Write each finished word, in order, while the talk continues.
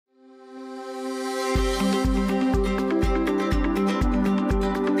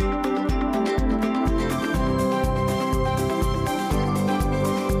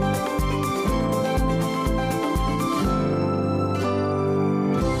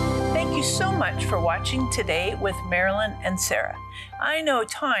you so much for watching Today with Marilyn and Sarah. I know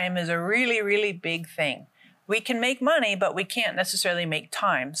time is a really, really big thing. We can make money, but we can't necessarily make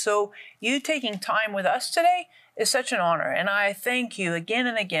time. So you taking time with us today is such an honor. And I thank you again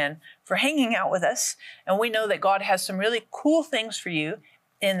and again for hanging out with us. And we know that God has some really cool things for you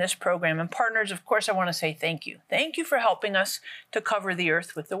in this program. And partners, of course, I want to say thank you. Thank you for helping us to cover the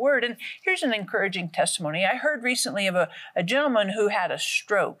earth with the word. And here's an encouraging testimony. I heard recently of a gentleman who had a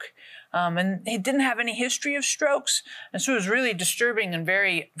stroke. And he didn't have any history of strokes. And so it was really disturbing and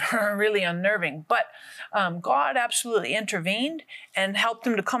very, really unnerving. But God absolutely intervened and helped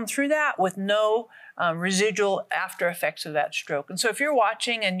him to come through that with no residual after effects of that stroke. And so if you're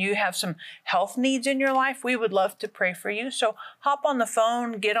watching and you have some health needs in your life, we would love to pray for you. So hop on the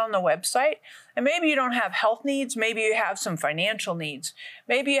phone, get on the website, and maybe you don't have health needs. Maybe you have some financial needs.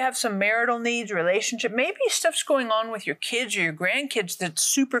 Maybe you have some marital needs, relationship. Maybe stuff's going on with your kids or your grandkids that's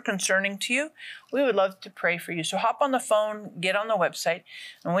super concerning to you. We would love to pray for you. So hop on the phone, get on the website,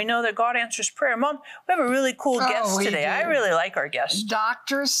 and we know that God answers prayer. Mom, we have a really cool guest today. I really like our guest.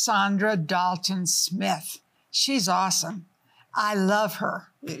 Dr. Saundra Dalton-Smith. She's awesome. I love her.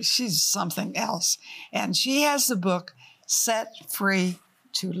 She's something else. And she has the book, Set Free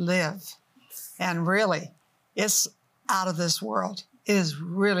to Live. And really, it's out of this world. It is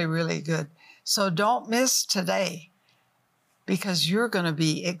really, really good. So don't miss today, because you're going to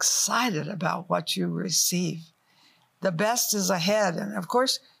be excited about what you receive. The best is ahead. And of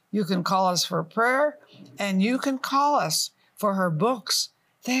course, you can call us for prayer, and you can call us for her books.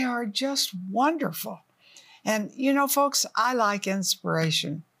 They are just wonderful. And you know, folks, I like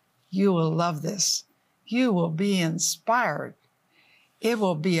inspiration. You will love this. You will be inspired. It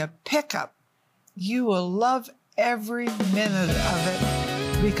will be a pickup. You will love every minute of it,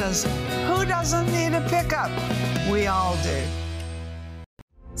 because who doesn't need a pickup? We all do.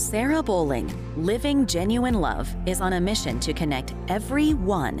 Sarah Bowling, Living Genuine Love, is on a mission to connect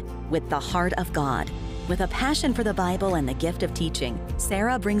everyone with the heart of God. With a passion for the Bible and the gift of teaching,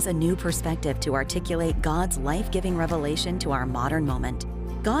 Sarah brings a new perspective to articulate God's life-giving revelation to our modern moment.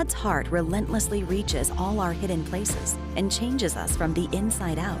 God's heart relentlessly reaches all our hidden places and changes us from the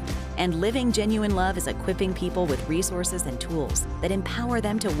inside out. And Living Genuine Love is equipping people with resources and tools that empower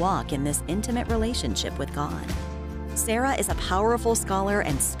them to walk in this intimate relationship with God. Sarah is a powerful scholar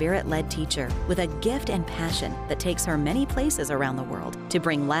and spirit-led teacher with a gift and passion that takes her many places around the world to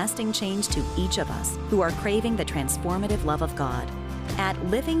bring lasting change to each of us who are craving the transformative love of God. At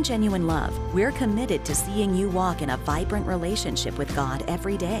Living Genuine Love, we're committed to seeing you walk in a vibrant relationship with God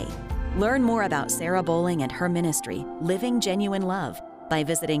every day. Learn more about Sarah Bowling and her ministry, Living Genuine Love, by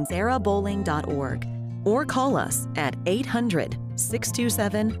visiting sarahbowling.org or call us at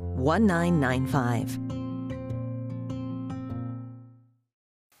 800-627-1995.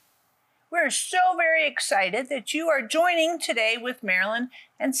 We're so very excited that you are joining today with Marilyn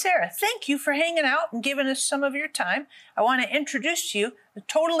and Sarah. Thank you for hanging out and giving us some of your time. I want to introduce to you a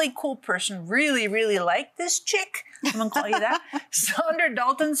totally cool person, really, really like this chick. I'm going to call you that. Saundra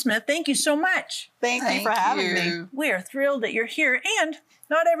Dalton-Smith, thank you so much. Thank you for having me. We are thrilled that you're here, and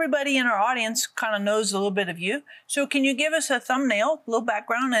not everybody in our audience kind of knows a little bit of you. So can you give us a thumbnail, a little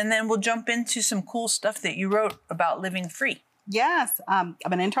background, and then we'll jump into some cool stuff that you wrote about living free. Yes, I'm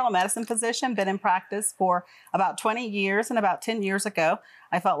an internal medicine physician, been in practice for about 20 years, and about 10 years ago,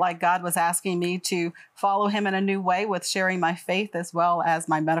 I felt like God was asking me to follow him in a new way with sharing my faith as well as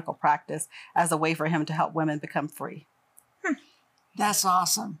my medical practice as a way for him to help women become free. That's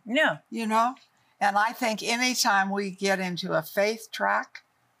awesome. Yeah. You know, and I think anytime we get into a faith track,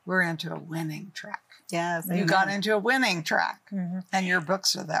 we're into a winning track. Yes. You got into a winning track, and your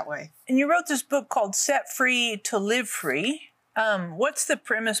books are that way. And you wrote this book called Set Free to Live Free. What's the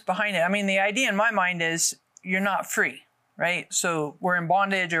premise behind it? I mean, the idea in my mind is you're not free, right? So we're in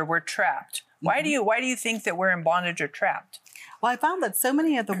bondage or we're trapped. Why do you think that we're in bondage or trapped? Well, I found that so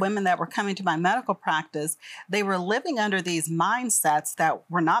many of the women that were coming to my medical practice, they were living under these mindsets that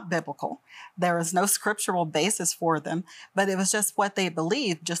were not biblical. There was no scriptural basis for them, but it was just what they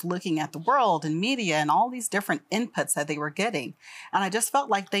believed, just looking at the world and media and all these different inputs that they were getting. And I just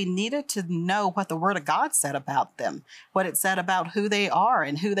felt like they needed to know what the Word of God said about them, what it said about who they are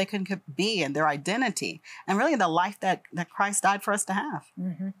and who they can be and their identity, and really the life that Christ died for us to have.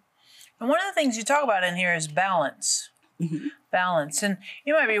 And one of the things you talk about in here is balance. Balance. And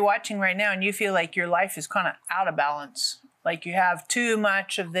you might be watching right now and you feel like your life is kind of out of balance. Like you have too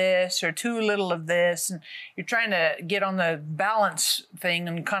much of this or too little of this. And you're trying to get on the balance thing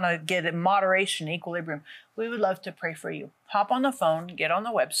and kind of get in moderation, equilibrium. We would love to pray for you. Hop on the phone, get on the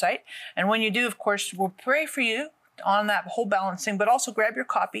website. And when you do, of course, we'll pray for you on that whole balancing, but also grab your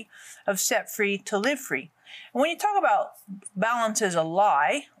copy of Set Free to Live Free. And when you talk about balance is a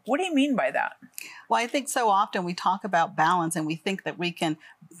lie, what do you mean by that? Well, I think so often we talk about balance and we think that we can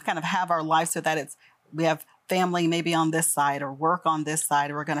kind of have our life so that we have family maybe on this side or work on this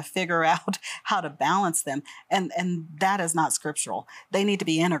side, or we're going to figure out how to balance them. And that is not scriptural. They need to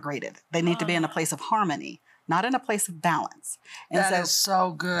be integrated. They need to be in a place of harmony, not in a place of balance. And that is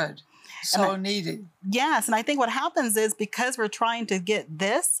so good. So needed. Yes. And I think what happens is because we're trying to get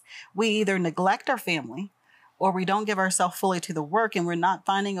this, we either neglect our family or we don't give ourselves fully to the work, and we're not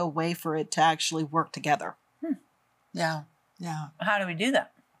finding a way for it to actually work together. Yeah. Yeah. How do we do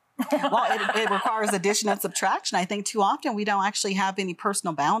that? Well, it requires addition and subtraction. I think too often we don't actually have any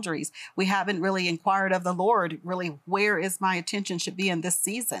personal boundaries. We haven't really inquired of the Lord, really, where is my attention should be in this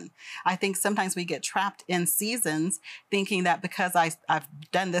season. I think sometimes we get trapped in seasons thinking that because I've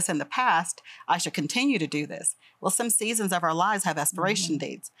done this in the past, I should continue to do this. Well, some seasons of our lives have expiration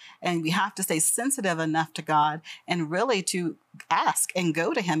dates, and we have to stay sensitive enough to God and really to ask and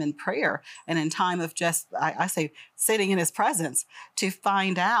go to Him in prayer and in time of just, I say, sitting in His presence to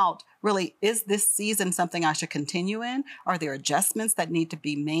find out, really, is this season something I should continue in? Are there adjustments that need to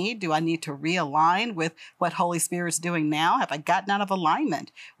be made? Do I need to realign with what Holy Spirit's doing now? Have I gotten out of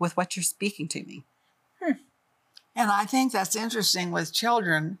alignment with what you're speaking to me? And I think that's interesting with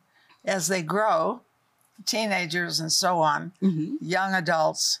children as they grow, teenagers and so on, young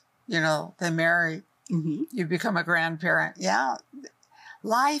adults, they marry, you become a grandparent. Yeah.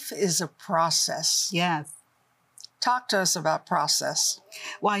 Life is a process. Yes. Talk to us about process.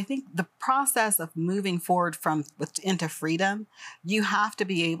 Well, I think the process of moving forward into freedom, you have to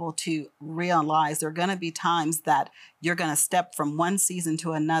be able to realize there are going to be times that you're going to step from one season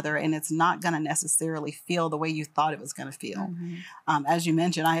to another, and it's not going to necessarily feel the way you thought it was going to feel. As you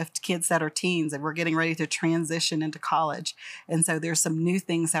mentioned, I have kids that are teens, and we're getting ready to transition into college. And so there's some new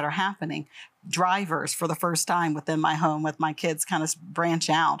things that are happening. Drivers for the first time within my home with my kids kind of branch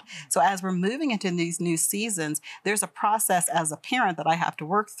out. So as we're moving into these new seasons, there's a process as a parent that I have to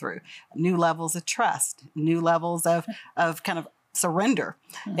work through. New levels of trust, new levels of kind of surrender.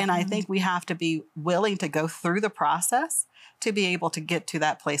 And I think we have to be willing to go through the process to be able to get to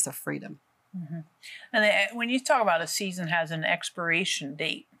that place of freedom. And when you talk about a season has an expiration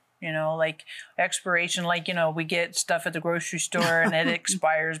date, like expiration, like, we get stuff at the grocery store and it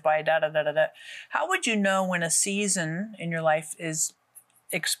expires by da-da-da-da-da. How would you know when a season in your life is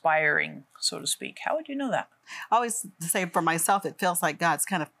expiring, so to speak? How would you know that? I always say for myself, it feels like God's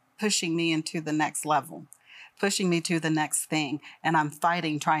kind of pushing me into the next level, pushing me to the next thing. And I'm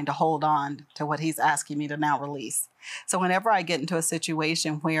fighting, trying to hold on to what He's asking me to now release. So whenever I get into a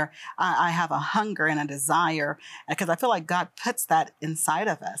situation where I have a hunger and a desire, because I feel like God puts that inside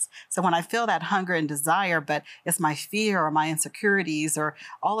of us. So when I feel that hunger and desire, but it's my fear or my insecurities or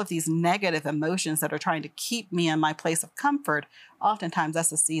all of these negative emotions that are trying to keep me in my place of comfort, oftentimes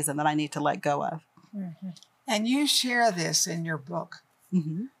that's a season that I need to let go of. And you share this in your book.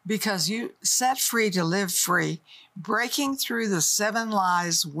 Because you set free to live free, breaking through the 7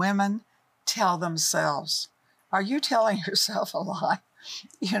 lies women tell themselves. Are you telling yourself a lie?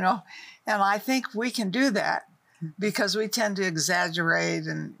 And I think we can do that because we tend to exaggerate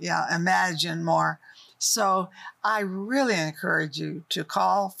and imagine more. So I really encourage you to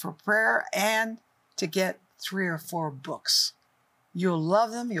call for prayer and to get 3 or 4 books. You'll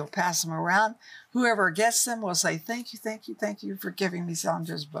love them. You'll pass them around. Whoever gets them will say, thank you for giving me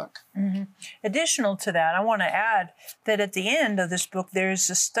Saundra's book. Additional to that, I want to add that at the end of this book, there's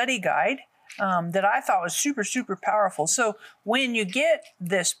a study guide that I thought was super, super powerful. So when you get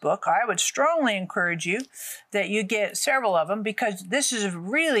this book, I would strongly encourage you that you get several of them, because this is a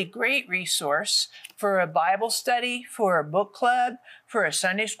really great resource for a Bible study, for a book club, for a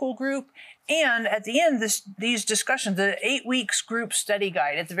Sunday school group. And at the end, these discussions, the 8 weeks group study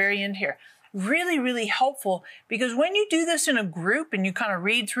guide at the very end here, really, really helpful, because when you do this in a group and you kind of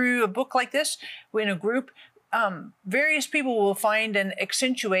read through a book like this in a group, various people will find and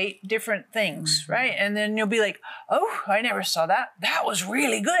accentuate different things, right? And then you'll be like, oh, I never saw that. That was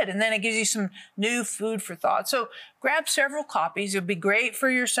really good. And then it gives you some new food for thought. So grab several copies. It'll be great for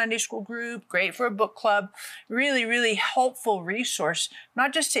your Sunday school group, great for a book club, really, really helpful resource,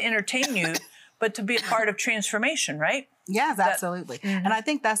 not just to entertain you, but to be a part of transformation, right? Yes, absolutely. And I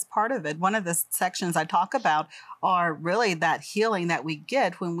think that's part of it. One of the sections I talk about are really that healing that we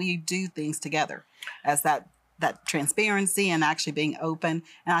get when we do things together, as that transparency and actually being open.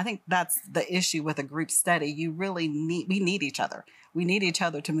 And I think that's the issue with a group study. We need each other. We need each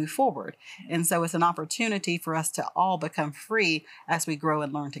other to move forward. And so it's an opportunity for us to all become free as we grow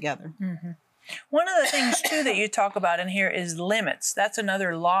and learn together. One of the things, too, that you talk about in here is limits. That's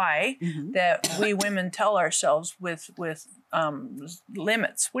another lie that we women tell ourselves with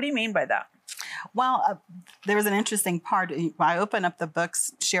limits. What do you mean by that? Well, there was an interesting part. I opened up the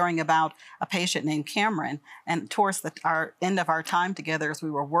books sharing about a patient named Cameron, and towards our end of our time together, as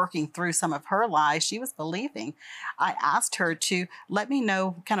we were working through some of her lies she was believing, I asked her to let me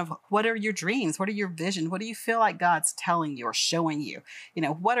know kind of what are your dreams? What are your visions? What do you feel like God's telling you or showing you? You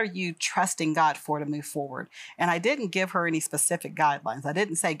know, what are you trusting God for to move forward? And I didn't give her any specific guidelines. I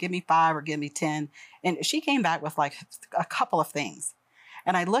didn't say, give me 5 or give me 10. And she came back with like a couple of things.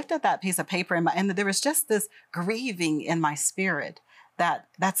 And I looked at that piece of paper and there was just this grieving in my spirit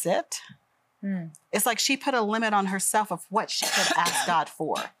that's it. It's like she put a limit on herself of what she could ask God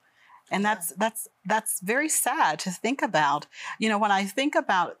for. And that's very sad to think about. You know, when I think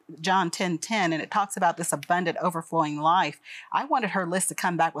about John 10:10 and it talks about this abundant, overflowing life, I wanted her list to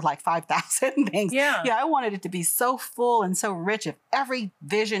come back with like 5,000 things. Yeah, I wanted it to be so full and so rich of every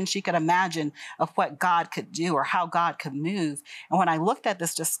vision she could imagine of what God could do or how God could move. And when I looked at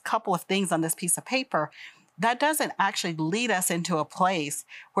this, just a couple of things on this piece of paper, that doesn't actually lead us into a place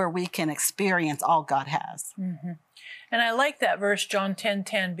where we can experience all God has. And I like that verse, John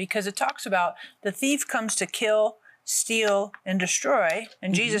 10:10, because it talks about the thief comes to kill, steal, and destroy.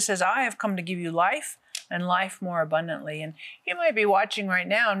 And Jesus says, I have come to give you life and life more abundantly. And you might be watching right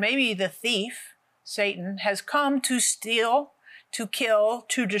now, and maybe the thief, Satan, has come to steal, to kill,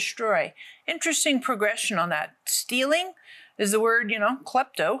 to destroy. Interesting progression on that. Stealing is the word,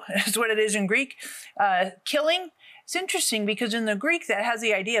 klepto is what it is in Greek. Killing, it's interesting because in the Greek that has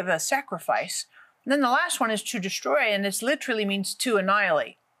the idea of a sacrifice. And then the last one is to destroy, and it literally means to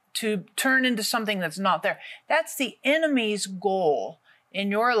annihilate, to turn into something that's not there. That's the enemy's goal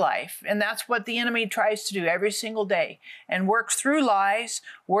in your life, and that's what the enemy tries to do every single day, and works through lies,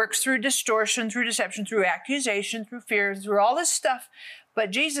 works through distortion, through deception, through accusation, through fear, through all this stuff.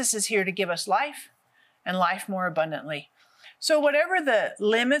 But Jesus is here to give us life and life more abundantly. So whatever the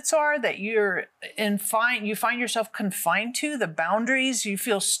limits are that you find yourself confined to, the boundaries, you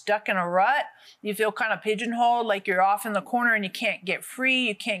feel stuck in a rut, you feel kind of pigeonholed, like you're off in the corner and you can't get free,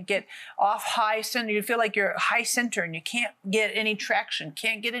 you can't get off high center, you feel like you're high center and you can't get any traction,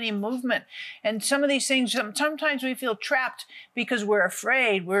 can't get any movement. And some of these things, sometimes we feel trapped because we're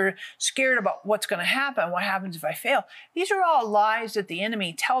afraid, we're scared about what's going to happen, what happens if I fail. These are all lies that the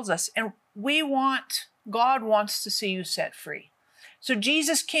enemy tells us, and God wants to see you set free. So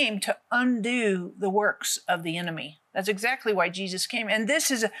Jesus came to undo the works of the enemy. That's exactly why Jesus came. And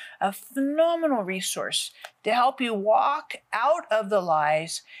this is a phenomenal resource to help you walk out of the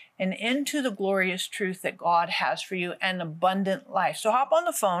lies and into the glorious truth that God has for you, an abundant life. So hop on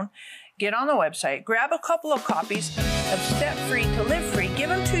the phone, get on the website, grab a couple of copies of Set Free to Live Free, give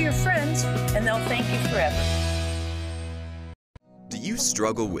them to your friends, and they'll thank you forever. Do you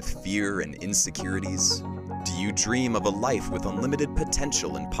struggle with fear and insecurities? Do you dream of a life with unlimited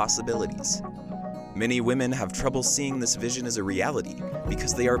potential and possibilities? Many women have trouble seeing this vision as a reality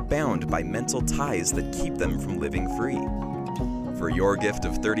because they are bound by mental ties that keep them from living free. For your gift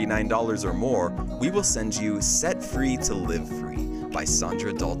of $39 or more, we will send you Set Free to Live Free by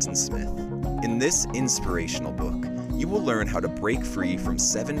Saundra Dalton-Smith. In this inspirational book, you will learn how to break free from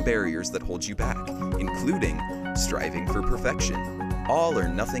 7 barriers that hold you back, including striving for perfection, all or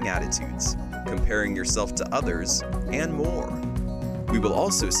nothing attitudes, comparing yourself to others, and more. We will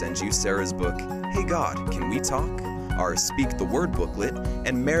also send you Sarah's book, Hey God, Can We Talk?, our Speak the Word booklet,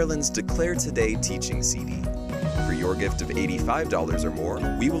 and Marilyn's Declare Today teaching CD. For your gift of $85 or more,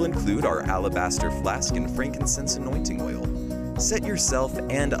 we will include our alabaster flask and frankincense anointing oil. Set yourself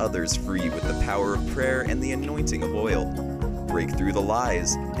and others free with the power of prayer and the anointing of oil. Break through the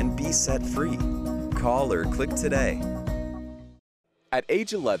lies and be set free. Call or click today. At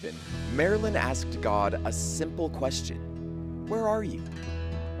age 11, Marilyn asked God a simple question: where are you?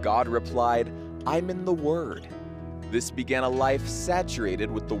 God replied, I'm in the Word. This began a life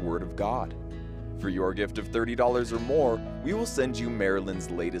saturated with the Word of God. For your gift of $30 or more, we will send you Marilyn's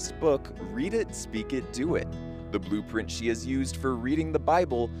latest book, Read It, Speak It, Do It, the blueprint she has used for reading the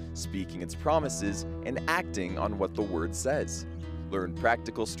Bible, speaking its promises, and acting on what the Word says. Learn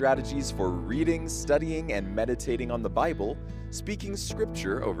practical strategies for reading, studying, and meditating on the Bible, speaking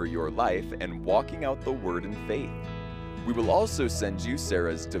Scripture over your life, and walking out the Word in faith. We will also send you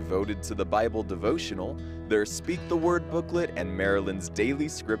Sarah's Devoted to the Bible devotional, their Speak the Word booklet, and Marilyn's Daily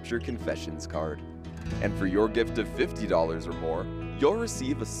Scripture Confessions card. And for your gift of $50 or more, you'll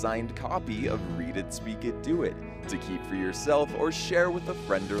receive a signed copy of Read It, Speak It, Do It to keep for yourself or share with a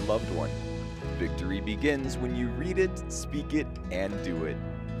friend or loved one. Victory begins when you read it, speak it, and do it.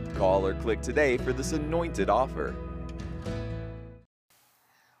 Call or click today for this anointed offer.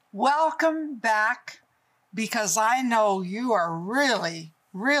 Welcome back, because I know you are really,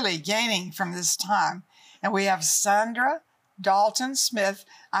 really gaining from this time. And we have Saundra Dalton-Smith.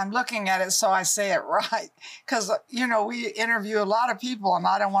 I'm looking at it so I say it right, because, you know, we interview a lot of people and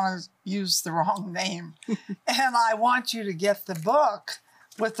I don't want to use the wrong name. And I want you to get the book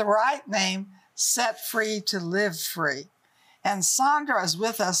with the right name, Set Free to Live Free. And Saundra is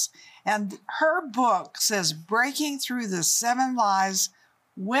with us, and her book says, Breaking Through the 7 Lies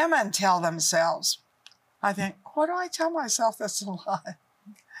Women Tell Themselves. I think, what do I tell myself that's a lie?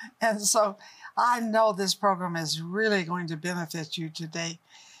 And so I know this program is really going to benefit you today.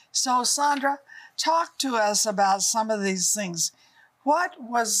 So Saundra, talk to us about some of these things. What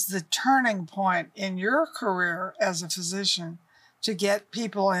was the turning point in your career as a physician to get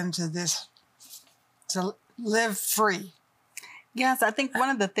people into this, to live free? Yes, I think one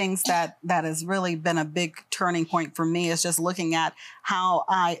of the things that has really been a big turning point for me is just looking at how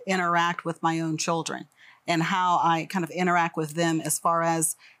I interact with my own children and how I kind of interact with them as far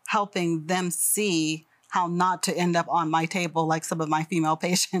as helping them see how not to end up on my table like some of my female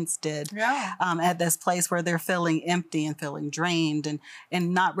patients did. Yeah. At this place where they're feeling empty and feeling drained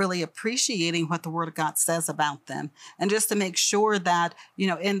and not really appreciating what the Word of God says about them. And just to make sure that, you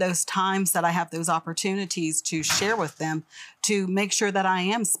know, in those times that I have those opportunities to share with them, to make sure that I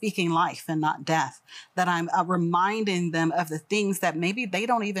am speaking life and not death, that I'm reminding them of the things that maybe they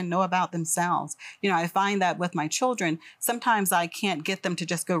don't even know about themselves. You know, I find that with my children, sometimes I can't get them to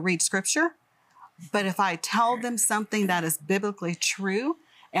just go read scripture. But if I tell them something that is biblically true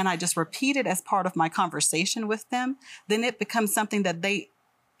and I just repeat it as part of my conversation with them, then it becomes something that they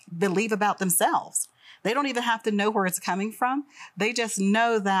believe about themselves. They don't even have to know where it's coming from. They just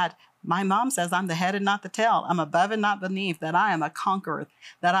know that my mom says I'm the head and not the tail. I'm above and not beneath, that I am a conqueror,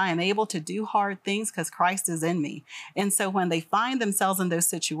 that I am able to do hard things because Christ is in me. And so when they find themselves in those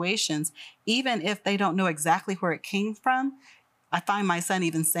situations, even if they don't know exactly where it came from, I find my son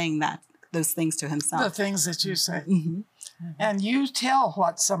even saying those things to himself. The things that you say. Mm-hmm. Mm-hmm. And you tell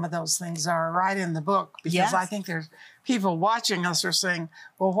what some of those things are right in the book, because Yes. I think there's people watching us are saying,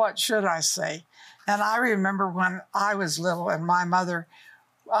 well, what should I say? And I remember when I was little and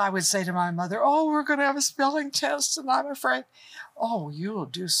I would say to my mother, oh, we're going to have a spelling test and I'm afraid. Oh, you will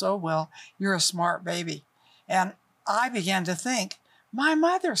do so well. You're a smart baby. And I began to think, my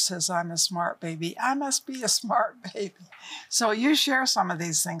mother says I'm a smart baby. I must be a smart baby. So you share some of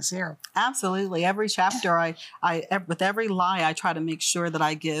these things here. Absolutely. Every chapter, I with every lie, I try to make sure that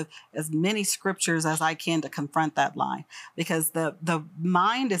I give as many scriptures as I can to confront that lie, because the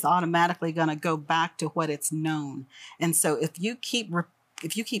mind is automatically going to go back to what it's known. And so if you keep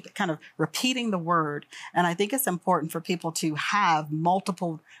kind of repeating the word, and I think it's important for people to have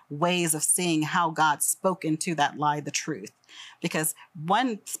multiple ways of seeing how God spoke into that lie the truth, because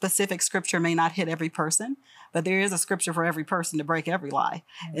one specific scripture may not hit every person, but there is a scripture for every person to break every lie.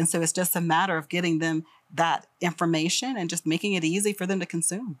 Mm-hmm. And so it's just a matter of getting them that information and just making it easy for them to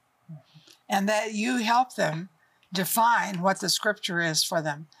consume. And that you help them define what the scripture is for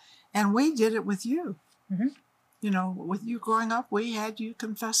them. And we did it with you. Mm-hmm. You know, with you growing up, we had you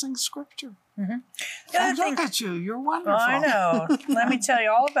confessing scripture. Mm-hmm. And look at you, you're wonderful. I know. Let me tell you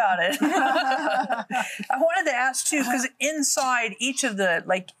all about it. I wanted to ask too, because inside each of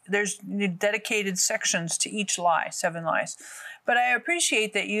there's dedicated sections to each lie, 7 lies. But I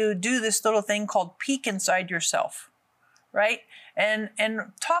appreciate that you do this little thing called peek inside yourself, right? And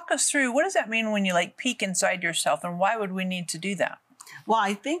talk us through, what does that mean when you peek inside yourself, and why would we need to do that? Well,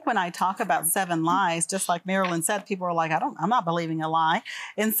 I think when I talk about 7 lies, just like Marilyn said, people are like, I'm not believing a lie.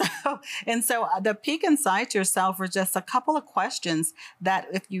 And so the peek inside yourself are just a couple of questions that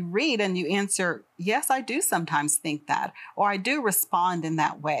if you read and you answer, yes, I do sometimes think that, or I do respond in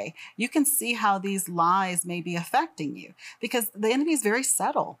that way, you can see how these lies may be affecting you, because the enemy is very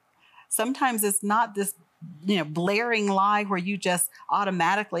subtle. Sometimes it's not this blaring lie where you just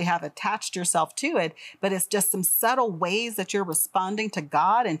automatically have attached yourself to it, but it's just some subtle ways that you're responding to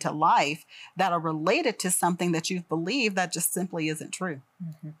God and to life that are related to something that you've believed that just simply isn't true.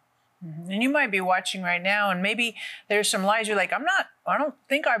 Mm-hmm. Mm-hmm. And you might be watching right now, and maybe there's some lies you're like, I don't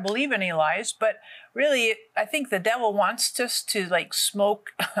think I believe any lies, but really, I think the devil wants us to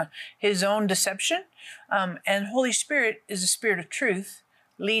smoke his own deception. And Holy Spirit is a spirit of truth,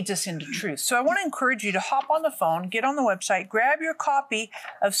 leads us into truth. So I want to encourage you to hop on the phone, get on the website, grab your copy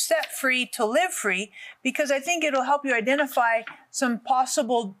of Set Free to Live Free, because I think it'll help you identify some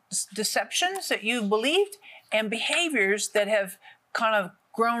possible deceptions that you've believed and behaviors that have kind of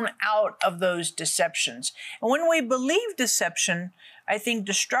grown out of those deceptions. And when we believe deception, I think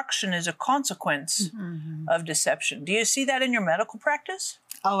destruction is a consequence of deception. Do you see that in your medical practice?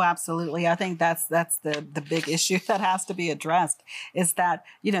 Oh, absolutely. I think that's the big issue that has to be addressed, is that,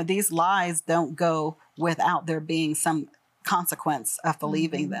 these lies don't go without there being some consequence of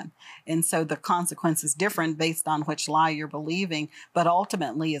believing them. And so the consequence is different based on which lie you're believing, but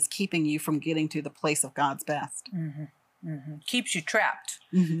ultimately is keeping you from getting to the place of God's best. Keeps you trapped.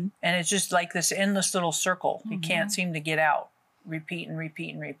 And it's just like this endless little circle. You can't seem to get out. Repeat and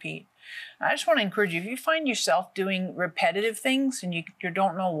repeat and repeat. I just want to encourage you, if you find yourself doing repetitive things and you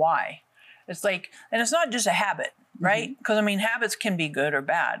don't know why, it's like, and it's not just a habit, right? Because habits can be good or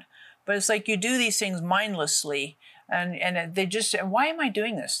bad, but it's like you do these things mindlessly and they just say, why am I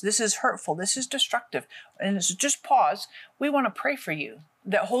doing this? This is hurtful. This is destructive. And it's just pause. We want to pray for you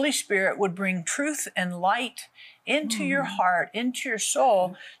that Holy Spirit would bring truth and light into your heart, into your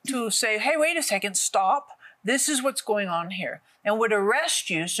soul, to say, hey, wait a second, stop. This is what's going on here, and would arrest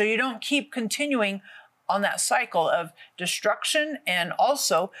you so you don't keep continuing on that cycle of destruction and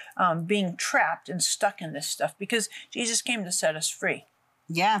also being trapped and stuck in this stuff, because Jesus came to set us free.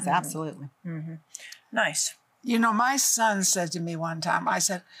 Yes, absolutely. Nice. My son said to me one time, I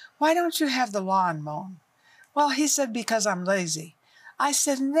said, why don't you have the lawn mown? Well, he said, because I'm lazy. I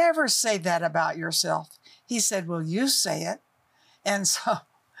said, never say that about yourself. He said, well, you say it. And so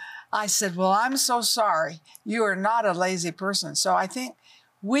I said, well, I'm so sorry. You are not a lazy person. So I think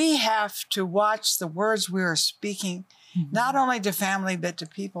we have to watch the words we are speaking, not only to family, but to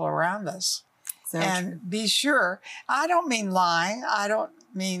people around us. And be sure, I don't mean lying. I don't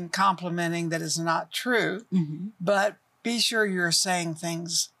mean complimenting that is not true, but be sure you're saying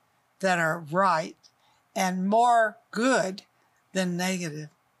things that are right and more good than negative.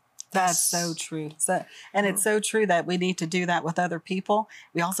 That's so true. And it's so true that we need to do that with other people.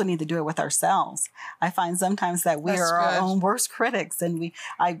 We also need to do it with ourselves. I find sometimes that we are our own worst critics. And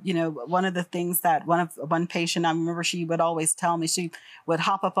one of the things that one patient, I remember she would always tell me, she would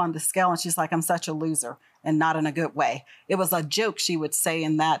hop up on the scale and she's like, I'm such a loser, and not in a good way. It was a joke she would say,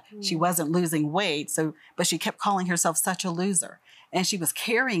 in that she wasn't losing weight. But she kept calling herself such a loser. And she was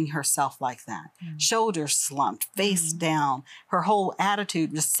carrying herself like that. Shoulders slumped, face down, her whole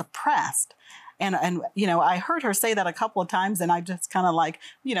attitude was suppressed. And I heard her say that a couple of times, and I just kind of like,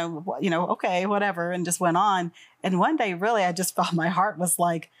 okay, whatever, and just went on. And one day, really, I just felt my heart was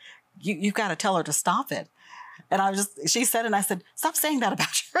like, you've got to tell her to stop it. And she said, and I said, stop saying that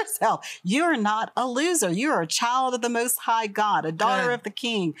about yourself. You're not a loser. You're a child of the Most High God, a daughter of the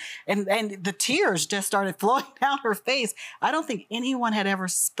King. And the tears just started flowing down her face. I don't think anyone had ever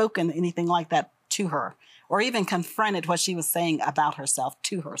spoken anything like that to her, or even confronted what she was saying about herself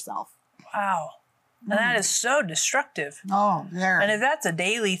to herself. Wow. And that is so destructive. Oh, very. And if that's a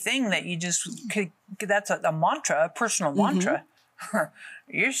daily thing that you that's a mantra, a personal mantra,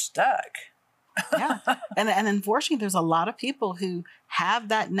 you're stuck. Yeah. And unfortunately, there's a lot of people who have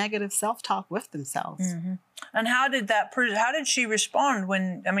that negative self-talk with themselves. And how did how did she respond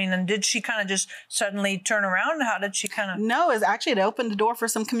and did she kind of just suddenly turn around? How did she kind of? No, it opened the door for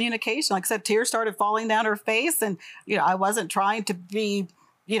some communication. Like I said, tears started falling down her face, and, I wasn't trying to be,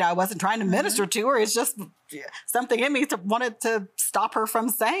 I wasn't trying to minister to her. It's just something in me wanted to stop her from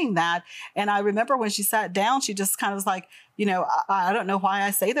saying that. And I remember when she sat down, she just kind of was like, I don't know why I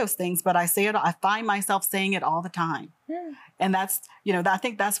say those things, but I say it. I find myself saying it all the time. And that's, I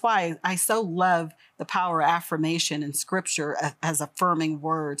think that's why I so love the power of affirmation in Scripture as affirming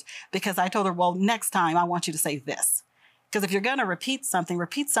words, because I told her, well, next time I want you to say this. Because if you're going to repeat something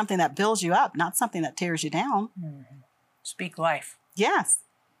that builds you up, not something that tears you down. Speak life. Yes.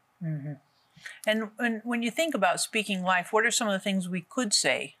 And when you think about speaking life, what are some of the things we could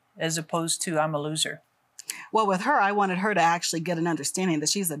say as opposed to I'm a loser? Well, with her, I wanted her to actually get an understanding that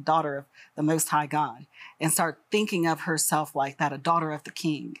she's a daughter of the Most High God, and start thinking of herself like that, a daughter of the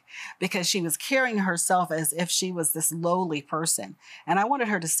King, because she was carrying herself as if she was this lowly person. And I wanted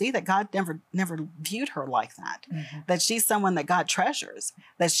her to see that God never viewed her like that, that she's someone that God treasures,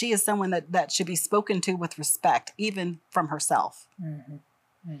 that she is someone that should be spoken to with respect, even from herself.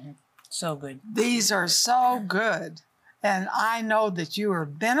 So good. These are so good. And I know that you are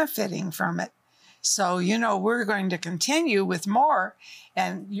benefiting from it. So, we're going to continue with more,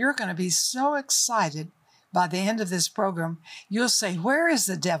 and you're going to be so excited by the end of this program. You'll say, where is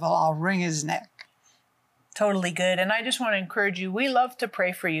the devil? I'll wring his neck. Totally good. And I just want to encourage you. We love to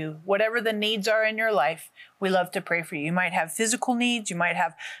pray for you. Whatever the needs are in your life, we love to pray for you. You might have physical needs. You might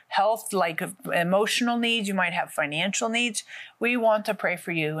have health, like emotional needs. You might have financial needs. We want to pray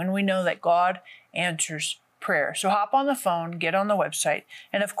for you. And we know that God answers prayer. So hop on the phone, get on the website,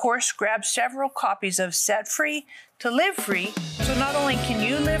 and of course, grab several copies of Set Free to Live Free. So not only can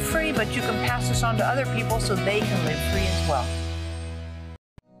you live free, but you can pass this on to other people so they can live free as well.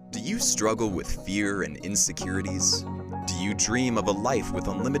 Do you struggle with fear and insecurities? Do you dream of a life with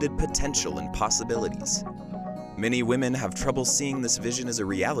unlimited potential and possibilities? Many women have trouble seeing this vision as a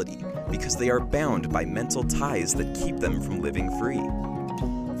reality because they are bound by mental ties that keep them from living free.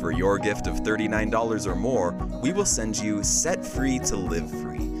 For your gift of $39 or more, we will send you Set Free to Live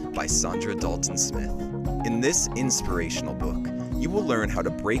Free by Saundra Dalton-Smith. In this inspirational book, you will learn how to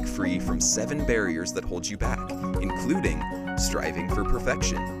break free from 7 barriers that hold you back, including striving for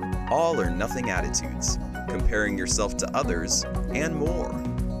perfection, all or nothing attitudes, comparing yourself to others, and more.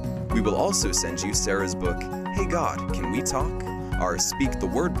 We will also send you Sarah's book, Hey God, Can We Talk?, our Speak the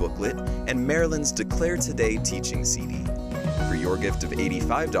Word booklet, and Marilyn's Declare Today teaching CD. For your gift of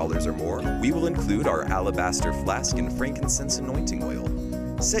 $85 or more, we will include our alabaster flask and frankincense anointing oil.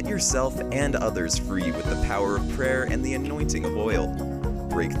 Set yourself and others free with the power of prayer and the anointing of oil.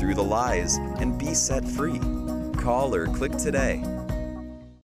 Break through the lies and be set free. Call or click today.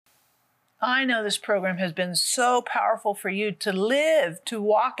 I know this program has been so powerful for you to live, to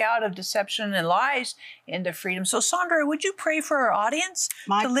walk out of deception and lies into freedom. So, Saundra, would you pray for our audience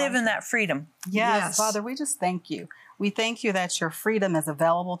to live in that freedom? Yes, Father, we just thank you. We thank you that your freedom is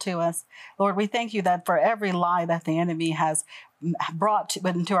available to us. Lord, we thank you that for every lie that the enemy has brought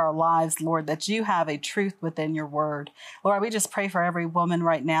into our lives, Lord, that you have a truth within your word. Lord, we just pray for every woman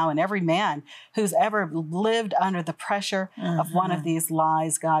right now and every man who's ever lived under the pressure of one of these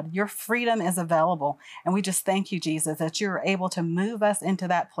lies, God. Your freedom is available. And we just thank you, Jesus, that you're able to move us into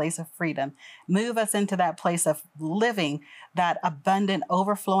that place of freedom, move us into that place of living that abundant,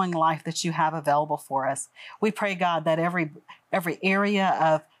 overflowing life that you have available for us. We pray, God, that every area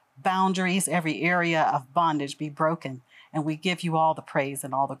of boundaries, every area of bondage be broken. And we give you all the praise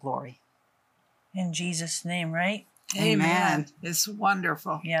and all the glory. In Jesus' name, right? Amen. It's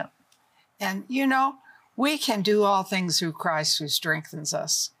wonderful. Yeah. And you know, we can do all things through Christ who strengthens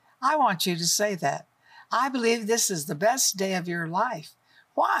us. I want you to say that. I believe this is the best day of your life.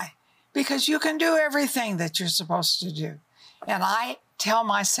 Why? Because you can do everything that you're supposed to do. And I tell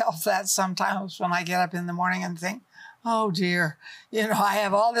myself that sometimes when I get up in the morning and think, oh dear, you know, I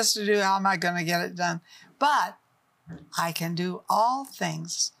have all this to do. How am I going to get it done? But I can do all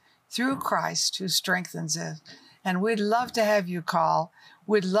things through Christ who strengthens us. And we'd love to have you call.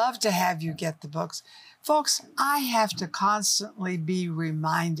 We'd love to have you get the books. Folks, I have to constantly be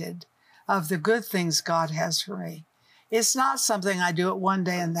reminded of the good things God has for me. It's not something I do it one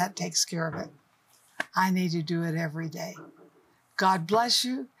day and that takes care of it. I need to do it every day. God bless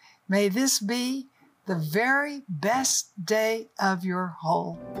you. May this be the very best day of your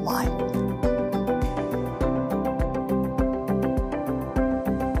whole life.